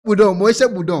Bodum, Moesha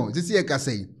Bodum, this year can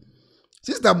say.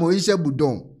 Sister Moesha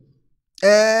Bodum,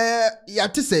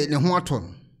 yati say ne ho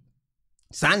aton.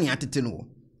 Sani atete no.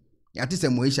 Yati say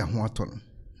Moesha ho aton.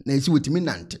 Na esi wetimi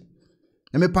nante.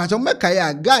 Na me pa cho meka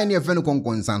ya guy ne efe no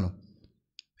konkonsa no.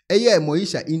 Eye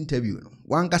Moesha interview no.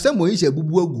 Wan ka say Moesha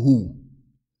bubu agu.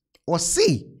 O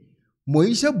say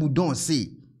Moesha Bodum say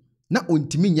na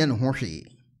ontimi nya ne ho hwe.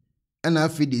 Ana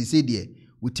afi de say de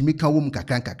wetimi ka wom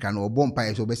kakran no obom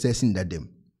pa so be say sin dadem.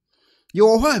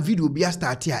 Yo ho video bi a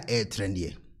start a air trend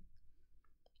ye.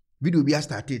 Video bi a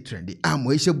start trend.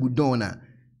 Moesha Bodum na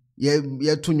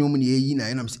ye to nyom ne yi na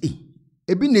enam say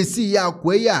ebi na si ya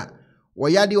akwa ya wo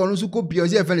ya de onu so copy o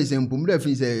say fe ne sempum da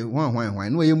fin say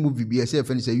hwan no ye movie bi say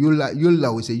fe ne say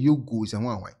yola o say yogo say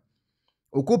hwan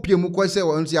o copy mu ko say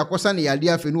won say akosa ne ya de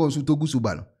afi no won so togu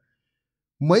suba no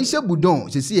Moesha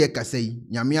Bodum se si ye kasai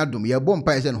nyame adom ye bom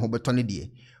pa say no ho beto ne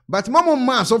de but mama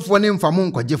ma asofo ne mfa mo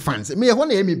nkwaje fans me ye ho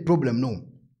na ye me problem no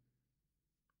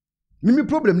me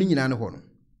problem ni nyina ne ho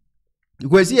no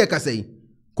ko si ye kasai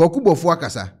kokubofo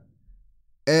akasa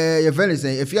ye very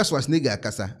say Afia Swar nigga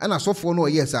akasa ana asofo no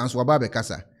ye sa anso aba be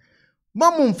kasa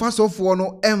mama mfa asofo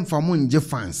no emfa mo nje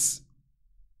fans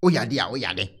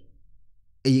oyade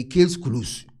e case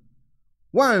close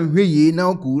wan hweye na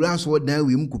okura so dan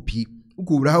we mkopi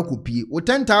ukura ha kopi o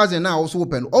 10,000 na wo so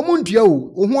open o muntua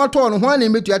o ho ato no ho na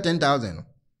metua 10,000 no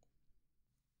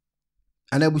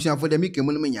ana bushafo de mike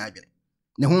mu no nya adwene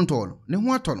ne ho nto no ne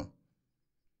ho ato no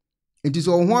enti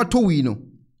so ho ato wi no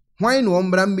hwan no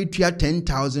ombra metua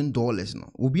 $10,000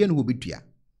 no obi ene ho betua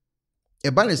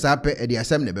e ba ne sa pe e de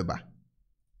asem ne beba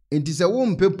enti se wo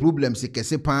mpe problem se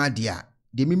kese pa dia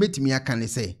de mi metimi aka ne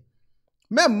se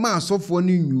memma asofo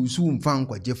ni nyusu mfa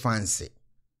nkwaje fanse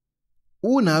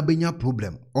una abenya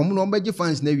problem omo no ombeje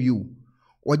fans na wiu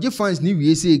oje fans ni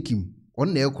wie se ekim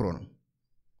on na ekro no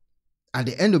at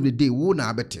the end of the day wo na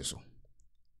abete so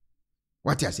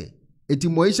what I say eti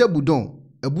Moesha Bodum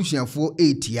abusuafo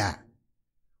 8 ya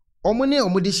omo ne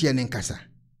omo de hye ne nkasa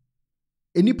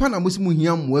enipa na musimu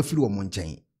hia mo afiri omo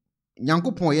nchen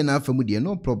nyankopon ye na afamu de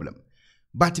no problem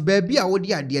but baby a wo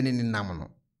de ade ne nam no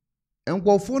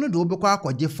enkofo no de obekwa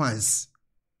akwaje fans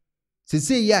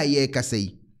sese ya ye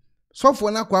kasai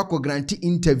sofo na kwa grant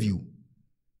interview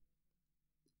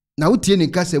na utie ne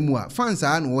kasa mu a fans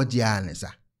a na woje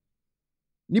anesa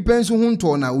ni penso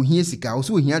hunto na ohie sika wo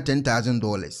so ohia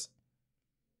 $10,000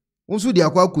 wonso de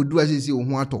akwa kodu asisi wo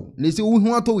ho ato na se wo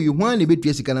ho ato wo ho na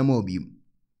betua sika na ma obi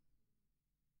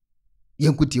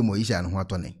yenkutie Moesha no ho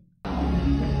ato ne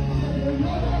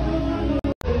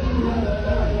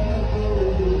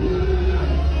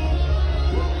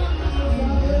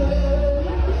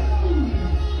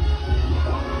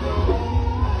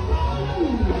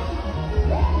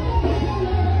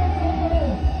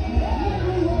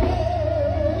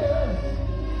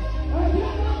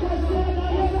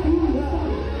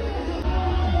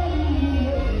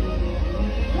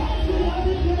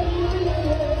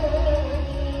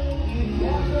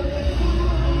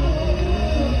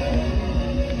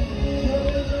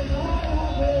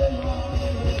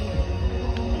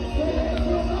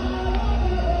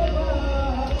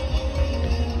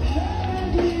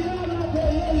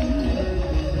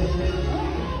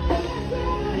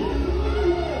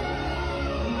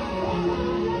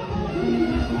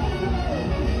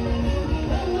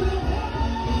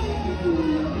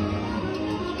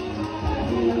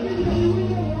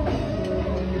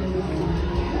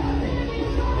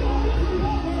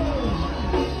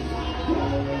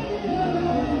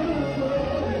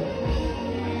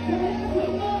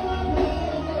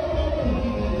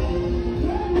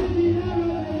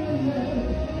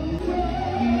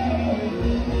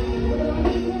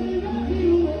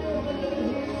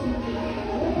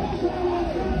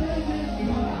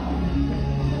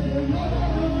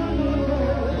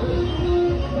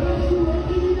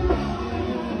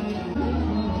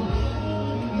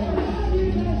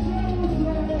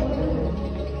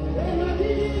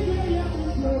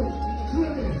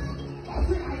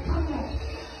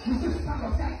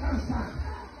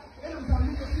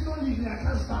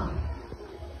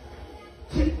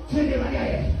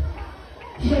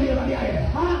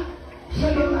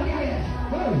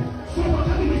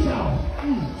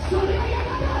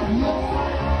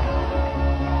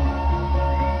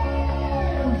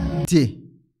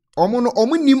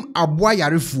Omunim aboa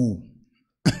yarefu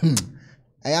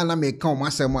aya na me ka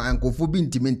omasem ankofo bi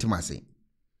ntimentimase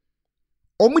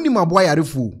omunim aboa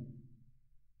yarefu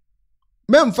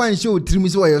memfa nche otirimi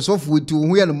se woye sofo ti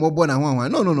wo ye no mobo na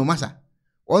hwanhwan no masa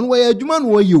on wo ye adwuma no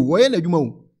wo ye wo ye na adwuma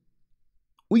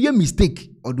wo ye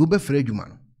mistake odo be fere adwuma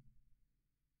no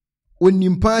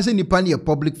onimpa se nipa ne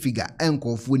public figure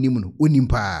enkofo nim no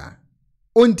onimpa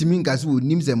ontimi nka se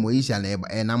onim se Moesha na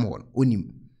enam ho onim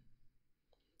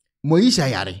Moesha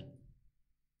yare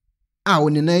a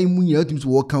onenan mu nyina otim se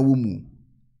wo ka wo mu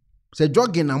se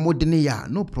jogging na modene ya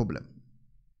no problem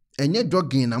enye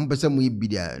jogging na mpese mu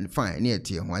ibidia fine na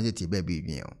etie ho agete ba bi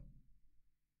dwien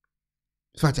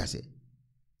so acha se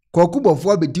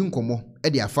kokubofo abedi nkomo e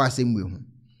de afa asem hu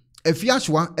Afia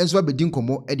Swar enso abedi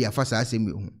nkomo e de afa sa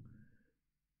asem hu.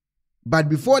 But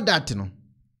before that no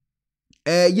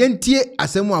yentie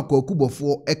asem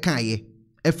akokubofo ekaye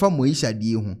efa Moesha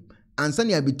die hu ansa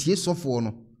ne abetie sofo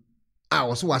no a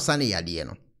wo so wasane yade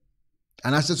no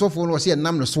anase sofo no wo se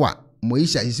nam no so a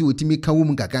Moesha sisi wotimi ka wo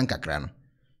mu kakra no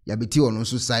ya betie ono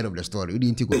so side of the story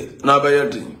udi ntiko na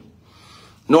bayadi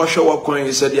no hwe wa kwan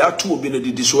yi said ya to obi na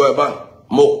didi so eba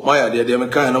mo my ade de me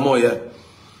kan na mo ye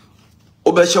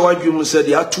obehye wadwum said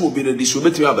ya to obi na didi so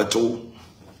betimi abeto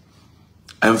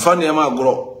emfa ne ma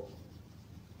agro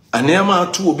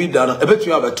anema to obi da na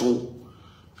ebetimi abeto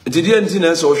didi enti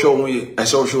na se wo hwe wo ye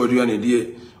ese wo hwe wadua na die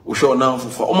wo hwe na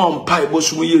mfofa o ma mpa ebo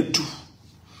so mu ye du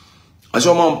ase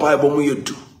o ma mpa ebo mu ye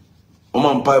du o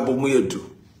ma mpa ebo mu ye du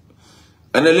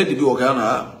and a lady be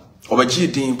wakana or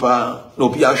cheating pa no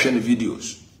be action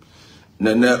videos.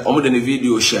 Na omo de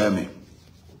video share me.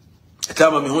 A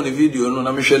time me hu the video no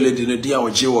na me share lady na dia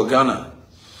wachi wakana.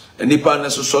 And nipa na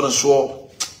so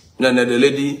na the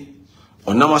lady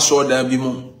on nama so da bi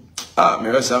mu. Me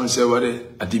rest am say what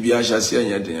atibia hase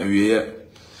anya den awie.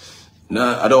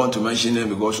 Na I don't want to mention them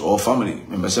because all family.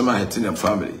 Me say my hetin them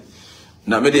family.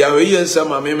 Na me dey awie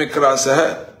nsam me kra say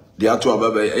he dey ato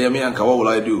ababa e me anka what will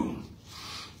I do?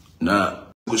 Na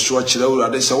go chira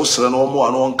ura de se usra no mo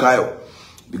anu onkayo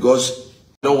because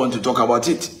I don't want to talk about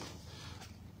it.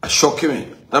 I shock me.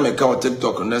 Na me ka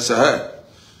TikTok na say hey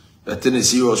that thing is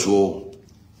serious wo.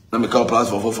 Na me ka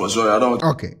platform for sorry I don't.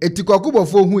 Okay,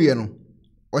 etikokubofo hu ye no.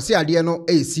 O se ade no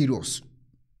e serious.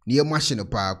 Ne machine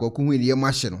pa koku hu ne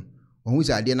machine no. O hu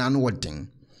se ade na no woden.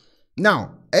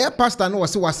 Now, pastor no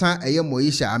wase wasa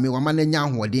Moesha ame wama na nya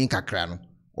ahoden kakra no.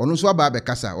 Ono so aba be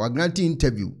kasa wa grant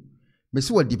interview.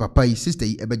 Mesi what the papa yi sister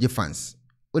yi ebeje fans.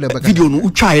 Video no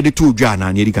utwa de to odwa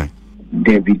na ne dikan.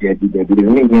 David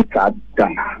me ni ka da.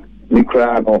 Me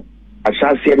kra no.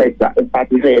 Asha se like that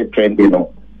party say trending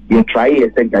no. You try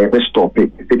it and guy stop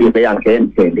it. Say the be an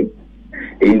can trending.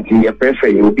 In your prefer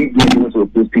you big videos of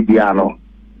PDA no.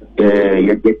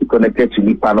 You get connected to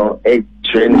me panel a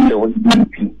trend on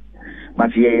BP.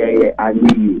 But yeah I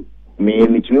need me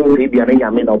no be an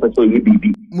yame na opeso ye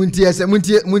bibi.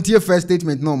 Muntie first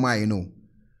statement no ma you know.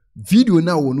 Video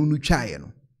na wonu nu twae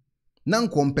no. Na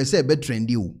nkompese be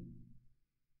trendy o.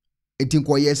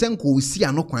 Etinko yese nko si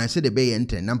ano kwan se de be ye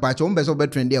ntren. Na mpacho mbese be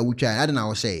trendy a wo twae ade na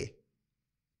wo hye.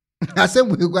 Asem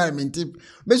we requirement.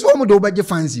 Me so omo do beje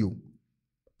fans yo.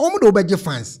 Omo do beje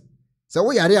fans. Se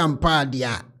wo yare ampa de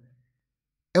a.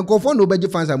 Enkofo no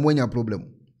beje fans amonya problem.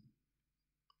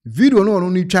 Video no wonu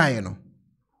nu twae no.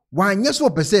 Wanye so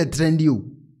pese trendy o.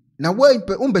 Na we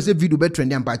umpese video be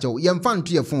trendy ampache o. Ye mfa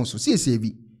nto ye phone so. Si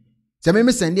bi. Se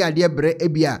me sende ade bre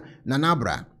ebia na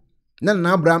nabra. Na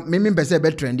nabra me pese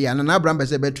be trendy na nabra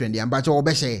pese be trendy ampache o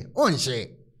be hye. On hye.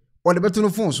 O de beto no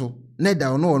phone so. Na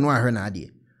da no ahwe na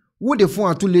ade. Wo de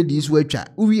phone ato ladies wo atwa.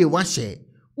 Uwie wa hye.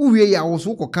 Uwie ya wo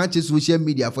so ko kan che social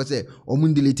media for say o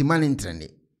mun delete man trendy.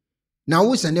 Na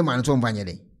wo sende man to mfanye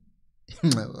de.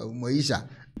 Moesha.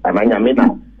 Amanya me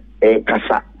na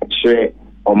kasa share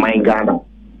on my Ghana.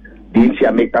 This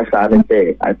year make us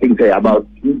I think about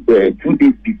 2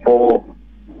 days before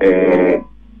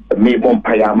me bon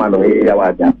payama no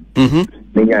yawada.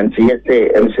 Me nyanti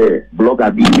say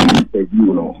blogger be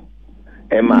you know.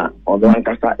 Emma on one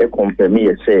kasa e confirm me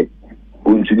say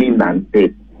unjuni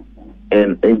nante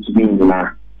and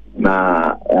enjini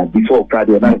na before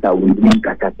Friday night I will be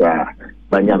kakata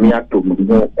banyamia to mo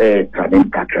kaden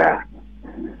kakra.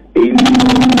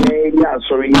 Yeah,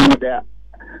 sorry that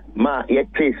ma yet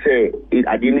say it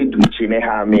I didn't do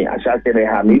chine me I shall say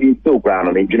ha me is so ground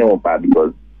on the general part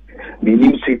because the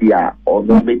new city are or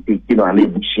no be taking on the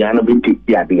Shiano be take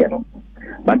the idea no.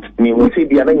 But me will say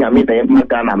the other yami the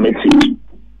Ghana message.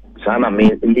 Sana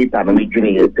me later no me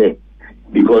junior say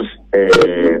because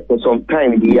for some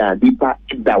time here deeper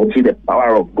that will see the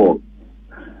power of God.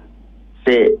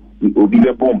 Say it will be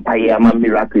the bomb payama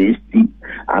miracle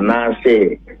and I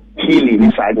say healing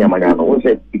inside Yamagano was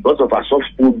it because of a soft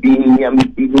food being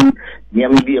Yami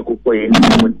be a cocoa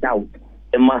without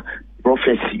Emma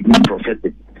prophecy,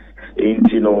 prophetic.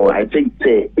 And I think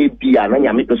say API na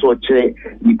nyame person che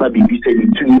nipa bibi say ni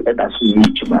tuni e da so ni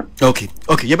chuma. Okay.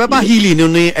 Ye baba healing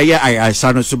no I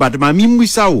sano so but ma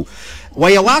mimwisa wo. Wa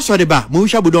ya wa so de ba,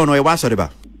 Moesha Bodum no ya wa so de ba.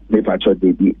 Me pa cho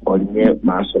de bi onye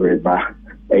ma so re ba.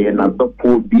 E na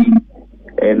dopo bi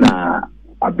e na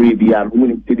abebi a mu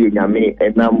ni tiri nyame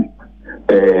e nam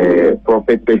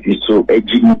prophet Percy so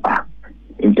ejipa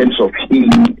in terms of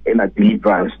healing and a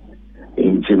deliverance.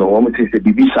 In woman says the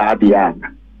bibi sa dia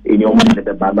in your moment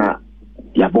the bana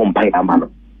ya bomba ya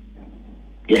mano.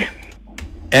 Yeah.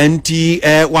 Enti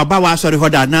waba wa sorry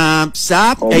hoda na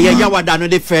sa ya wada no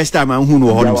the first time an hunu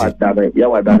ho no. Ya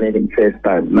wada the first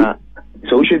time na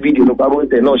social video no babo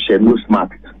say no share no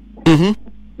smart.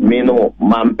 Me no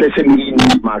man person me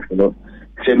smart no.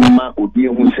 Say ma obi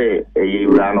hu say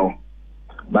ewura no.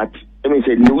 But let me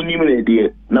say no nim na dey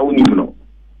na unim no.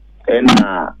 And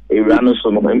Irano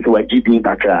so no mtu wajibi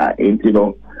kaka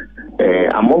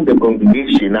among the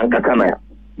congregation and kakana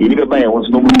you buy was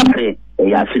no say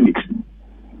ya it.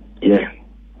 Yeah.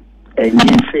 And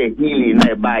you say healing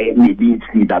na buy and didn't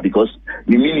see that because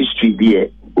the ministry there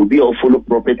will be all follow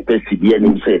prophet Percy there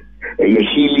and say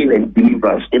healing and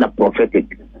deliverance in a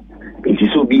prophetic. It is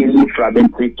so being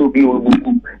fragmented to be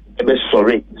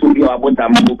sorry to be about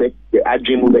the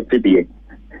dream of the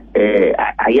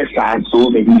I guess so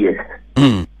many years.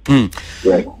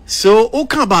 Yeah. So,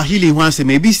 okay about healing once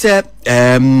maybe say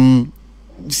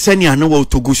senior no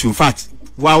to go in fact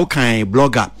wow kind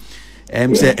blogger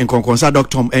say en konkonsa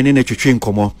doctor ene na twetwe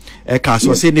nkomo ka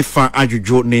so say ne fa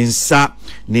adwodwo ne nsa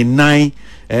ne nan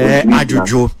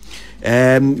adwodwo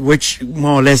which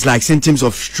more or less like symptoms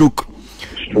of stroke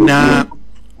na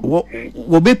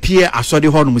wo be pie asode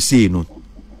ho no say no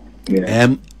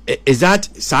is that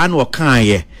san wo kan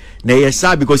ye na yes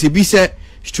sir because it be say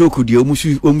stroke di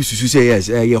omususu say yes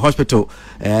your hospital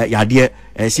yade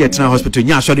see a hospital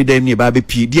nya asode dem ne ba be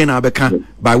pie die na be kan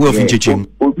by way of inchechem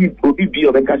obi bi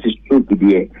obeka stroke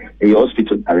di e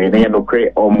hospital arena no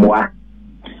kre omwa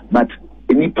but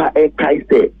nipa kai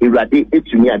say irade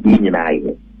etumi ade nyina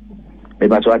aye me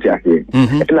ba so ati ase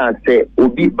na say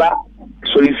obi ba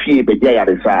solifie be dia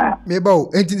yare sa me ba o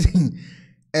enti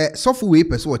software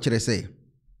person wo kire say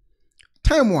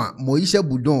time wa Moesha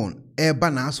Bodum eba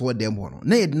na aso dem ho no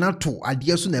na yed na to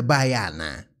ade so na ba ya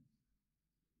na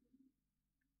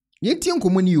yeti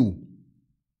nkomoni o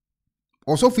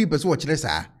osofu ipe so wo kire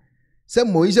sa se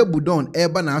Moesha Bodum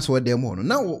eba na aso dem ho no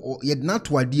na yed na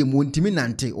to ade mu ntimi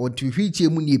nante o twihwiche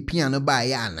mu ne pia no ba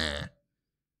ya na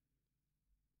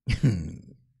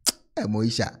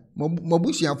Moesha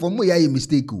mobusia for mo ya ye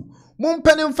mistake o mo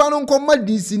mpene mfa no nkoma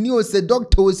disi ni o se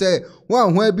doctor o se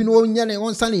wan ho abi no nya ne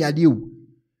on sane yade o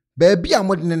ba bia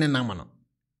mo de ne nam no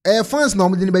fans na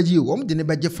mo de ne baji o mo de ne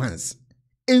baji fans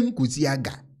enkusi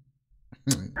aga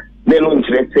me no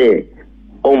ntire se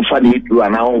on fa ni du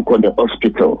ana on ko the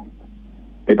hospital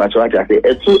e pa so ati ase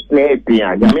etu na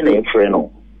etia ya me na efre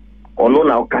no ono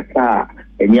na okata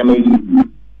enyama yi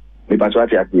me pa so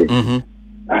ati ase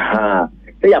aha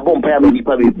say ya bomb pa me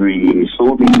nipa be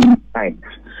so many times.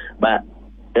 But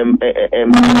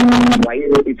why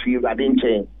if you radin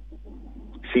change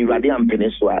see radian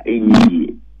peninsula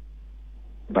any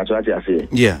but what I say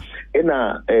yeah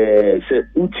say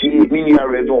uti mini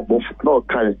revo bof no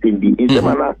can be is the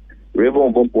man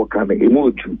revo bof can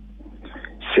emoju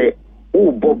say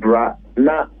o bobra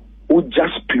na o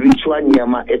just spiritual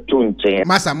nyama etonche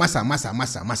masa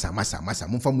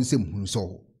mumfa musem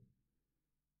so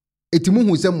etimu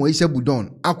hu se Moesha Bodum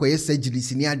akoye surgery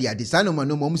sini ade sa no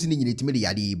mano mo sini nyine timi de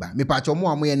yade yiba me pa cho mo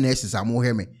amoye nurses amo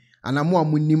heme ana mo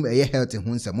amunim eye health hu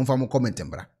nse mumfa mo comment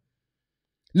mbra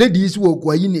ladies wo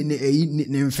kwa yi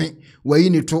ne mfe wayi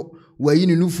ne to wayi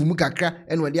ne nufu mu kakra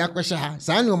ene wode akwehye ha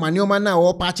sa no manioma na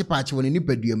wo pache woni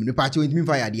nipaduam ne pache woni timi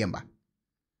fa yade mba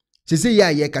sese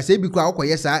ya ye kase bi kwa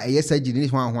akoye sa eye surgery ni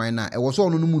hwan na e wo so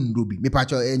no mu ndro bi me pa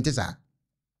cho ente sa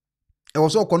e wo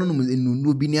so kono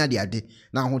no bi ni ade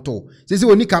na hoto sese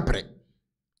oni kapre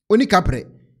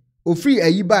ofri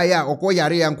ayi ba ya okọ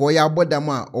yare ya nko ya bodam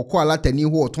a okọ alatani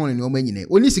ho oton ne o manyine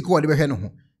oni sika wode behwe no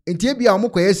ho enti e bia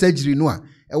omko ye surgery no a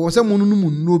e wo se munu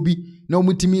no bi na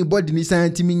omutimi body ni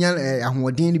san timi nya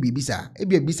ahoden ni bibisa e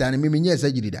bia bisa na memenye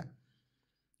surgery da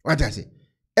wata se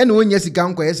ene onye sika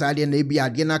nko ye sa de na e bia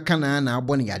ade na kana na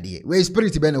abo ne yade we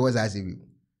spirit be na wo za se bi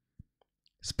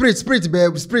spirit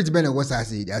be na wo sa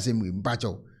se ase mu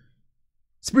mpacho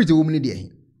spirit wo mu ne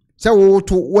de se wo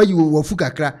to wayi wo fu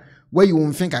kakra wayi wo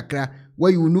mfen kakra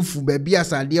wayi wo nufu ba bia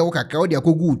asade wo kakra wo de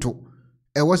akogu to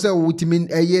e wo se wo timi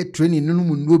eye training no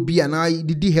mu no bia na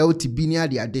didi health bi ni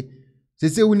ade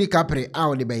se woni kapre a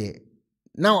wo de beye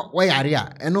na wo yare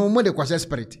a eno mo de kwase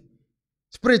spirit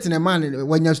spirit na man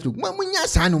wanya stroke munya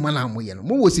saa no mana amoye no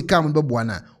mo wo sika mo beboa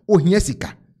na ohia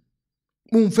sika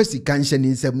mo mfa sika nhye ni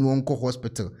nsem no onko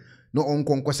hospital no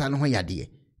onko nkosa no ho yade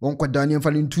onko dan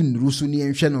mfa no ntun rusu ni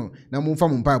enhwe no na mo mfa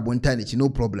mo mpa abonta na chi no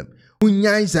problem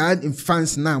munya saa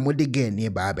fans na mo de gen ni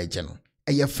ba abeje no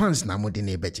eye fans na mo de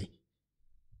na ebeje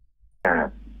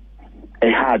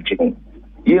hard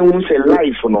you won't say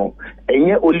life no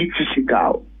enye only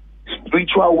physical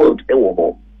spiritual world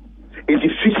ewo it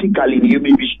is physically you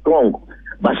may be strong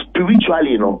but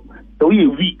spiritually no so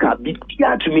you weak be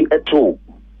clear to me at all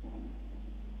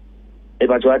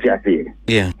about what you say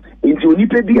yeah it's only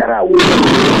biara we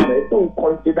don't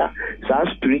consider some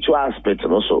spiritual aspect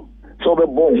also so be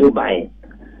born who by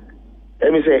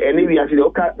let me say any we are the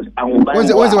okay and by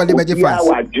what's what the budget fast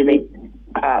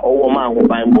oh man who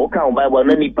by more can by one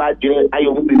any part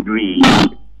ayo bebre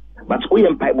but we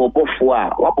am pipe before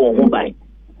what who by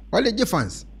what the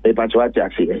difference about what you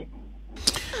say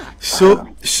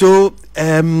so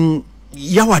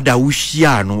yawada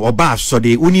wuhia no oba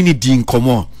asode oni ni di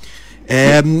nkomo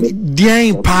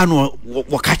dian pa no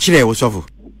waka kire wo sofo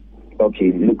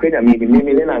okay look at me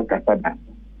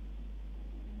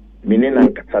na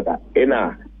nkasada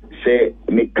ena se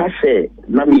me kase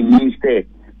na me minister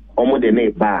omo de ne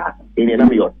ba ene na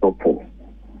me yotopo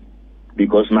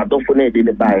because na dofo na de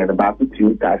ne ba ya ba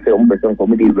kuti ka se omo person ko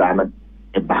me de rana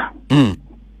e ba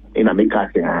ena me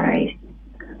kase ai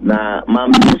na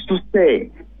man to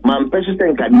say man person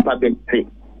can nipa be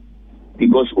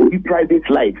because obi private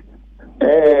life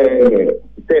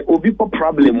say obi po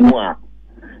problem mo a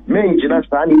men jina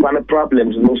sa nipa na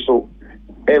problems no so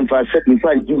emphasis in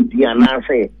fact you dia na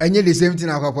say enye the same thing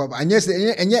akwa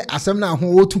enye asem na ho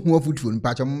wotu ho afutuo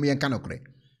npa cha mom yenka nokre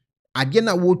ade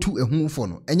na wotu ehu fo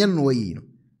no enye no yi no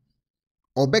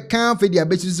obeka fe dia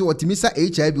bechi otimisa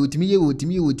HIV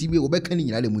otimi obeka ni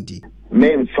nyina le munti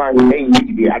men fan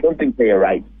I don't think they are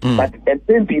right but at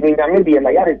same time na me na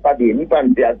yare pa de ni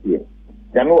pan dia dia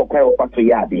na no kwa o pato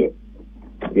ya de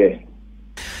yeah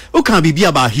o kan bibia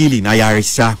about healing na yare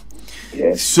sa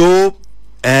so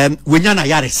wenya na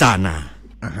yare sa na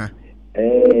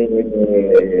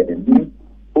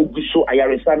oguso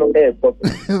ayare sa no airport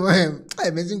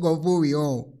I mean go for we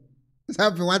all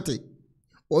sabe wate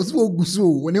osu oguso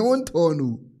woni won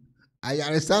tonu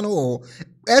ayare sa no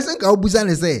esen ka obusa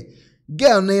ne say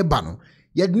girl no eba no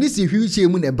yet ni si hwiche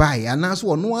mu ne bai anaso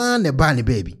ono a ne ba ne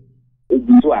baby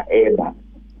oguso a eba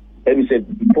every said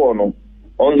before no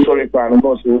on sorry kwa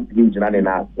no so jina ne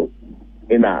na so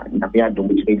ina na bia do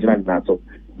mu jina na so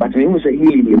but we must say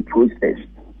healing in process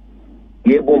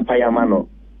ye bon payama no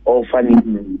or funny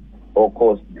or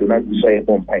cause do not say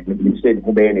bon pay me said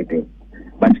who be anything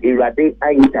but irade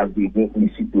I intervene in the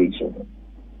situation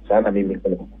so na me make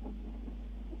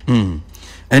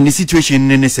and the situation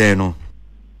ne say no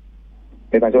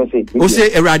o say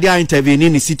irade I intervene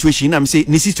in the situation am say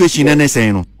the situation ne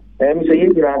say no me say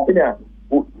you na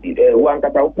one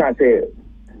kata uka say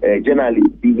generally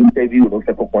the interview no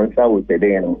se konsa with the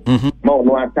no ma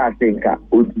no attack nka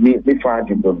me fa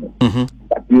adwo no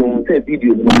but you say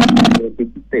video no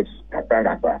steps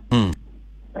kata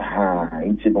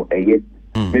inchi no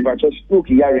me ba just stroke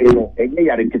yare no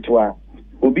yare kitwa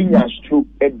obi nya stroke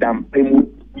edam pemu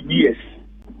yes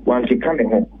one ke kan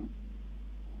ho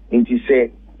inchi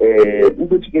say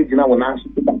ugo chike jina wona asu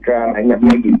bakra na nya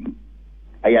me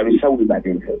ayare sa with that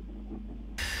thing.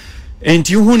 And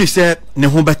you who say ne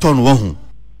ho beton wo ho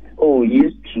oh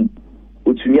yes true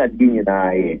otumi adini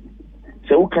na ye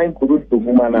se wo kan kodo to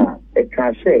humana e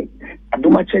kan say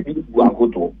adoma chedi bu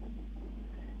agodo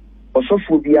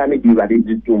osofo bia ne bi rade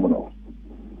ditum no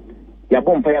ya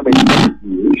bompa ya be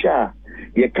sha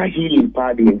ye ka healing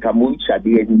party en ka Moesha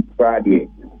de ni party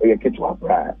e keto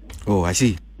abra oh I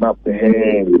see ma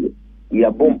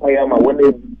ya bompa ya ma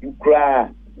wona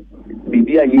kra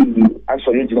bibia yi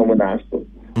asori jino mo na aso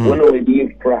one we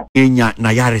be crap enya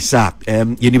na yare sa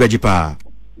yeni bejipa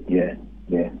yeah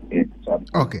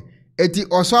okay eti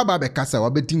oso aba be kasa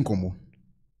wabeti nkomo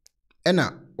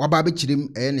ena waba be chirim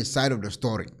any side of the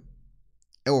story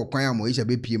e wo kwan ya Moesha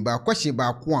be piem ba question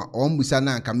ba ko a o mbusa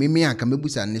na anka meme anka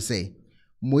mebusa ne say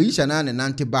Moesha na ne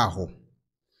nante ba ho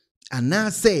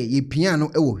ana say ye piano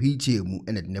e wo hwiche mu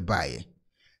ene de ne baaye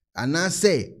ana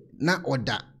say na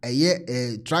oda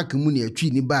eye track mu ne atwi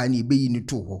ni ba na ibeyi ni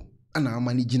to ho ana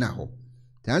amani gina ho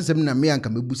tansem na me anka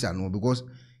mebusa no because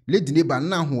lady neighbor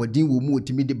na ho odin wo mu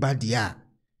otimi de bade a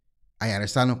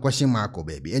ayaresa no question mark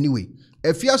baby anyway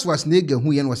Afia Swar snake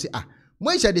hu ye no se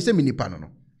Moesha de se minipa no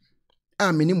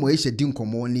mini Moesha din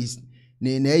komo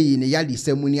ni na yi ne yali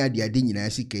samuni ade ade nyina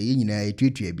sika ye nyina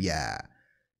etuetua bia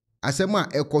asem a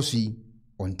ekoso yi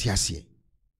onte ase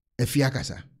Afia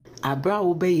kasa abra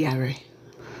wo be yare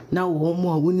na wo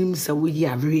mo wonim se wo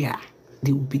yare a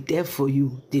they will be there for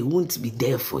you, they won't be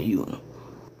there for you.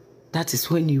 That is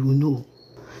when you know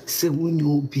say when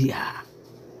you be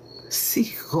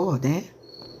seek God,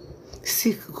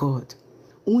 seek God.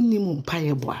 Unim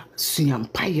mpayebo sua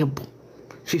mpayebo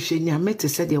hwehwe nyame te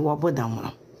se de waboda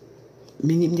mo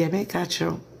minim de me ka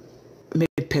chiro me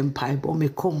pempaibo me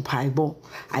kompaibo.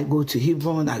 I go to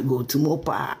Hebron, I go to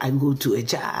Mopa, I go to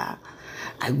Eja,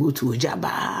 I go to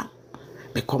Ojaba,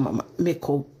 me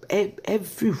come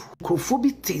every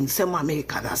crofobia thing some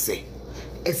America say,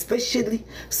 especially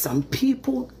some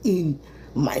people in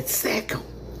my circle.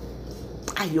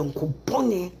 Ayonko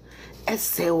bone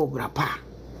ese obrapa.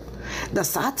 The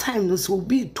sad time this will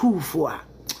be too for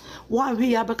one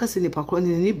we are because in the Pacron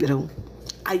in Ibero.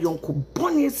 Ayonko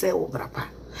bone se obrapa.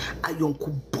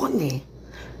 Ayonko bone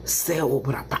se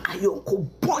obrapa. Ayonko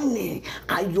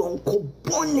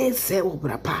bone se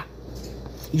obrapa.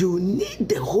 You need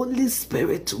the Holy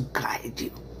Spirit to guide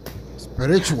you.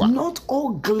 Spiritual. Not all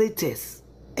glitters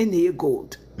any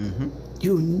gold.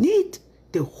 You need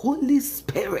the Holy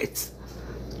Spirit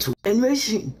to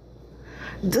enriching.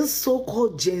 This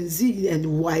so-called Gen Z and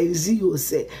YZ, you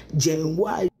say Gen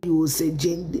Y, you say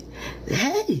Gen D.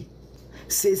 Hey,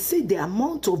 say the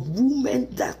amount of women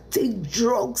that take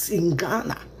drugs in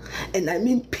Ghana, and I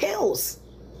mean pills.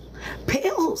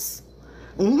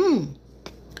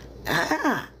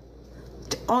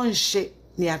 On shit,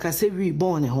 say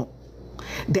reborn.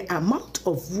 The amount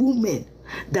of women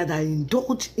that are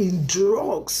indulged in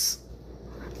drugs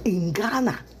in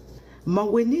Ghana,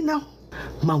 mawenina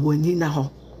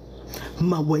ho.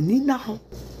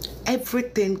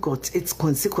 Everything got its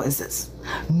consequences.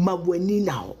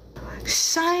 Mawenina ho.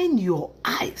 Shine your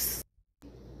eyes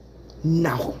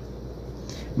now.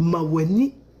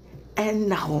 Maweni and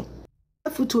now.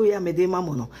 Futuya medema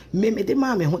mono.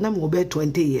 Medema me honam over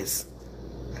 20 years.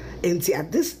 And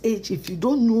at this age, if you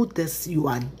don't know this, you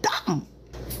are dumb.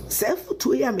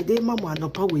 Self-futuya medema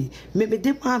mono we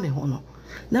medema me hono.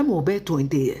 Nam over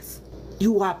 20 years.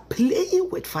 You are playing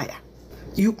with fire.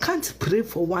 You can't pray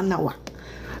for 1 hour.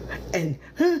 And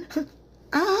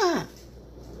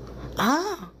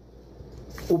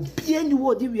Obiani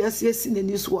wodi we are seeing in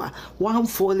this war, one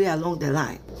falling along the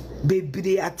line.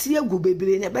 Baby atiegu,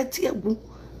 baby nebetiegu.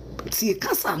 Tie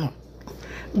kasano.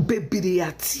 Baby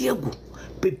atiegu,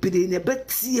 baby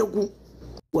nebetiegu.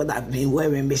 What I've been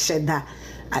wearing me shed that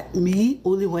at me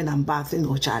only when I'm bathing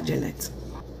or charging it.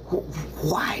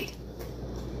 Why?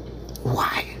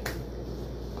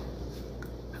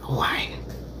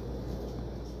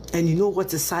 And you know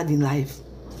what is sad in life?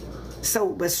 So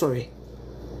we're sorry.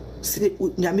 See,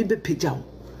 nyame be pejao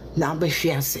na be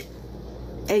hwiase.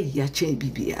 Ya chen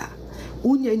bibia.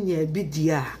 Unya nya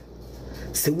bidia.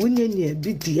 Se unya nya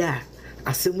bidia,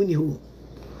 asemu ni ho.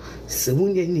 Se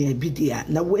unya nya bidia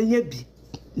na wanya bi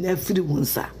na afiri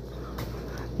wonsa.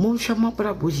 Moesha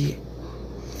mabraboye.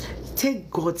 Take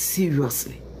God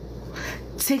seriously.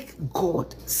 Take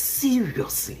God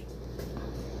seriously.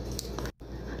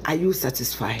 Are you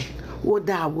satisfied?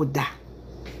 Woda.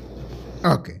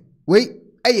 Okay.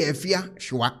 Wait, Afia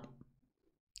Swar.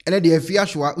 And the Afia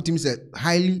Swar utim say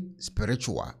highly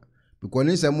spiritual. Because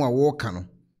in some walk no.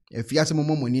 Afia some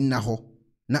money na ho.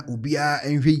 Na ubia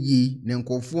enhwe yi na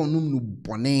nkofo num no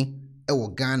bone e wo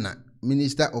Ghana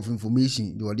Minister of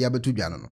Information the odi abeto dwa no.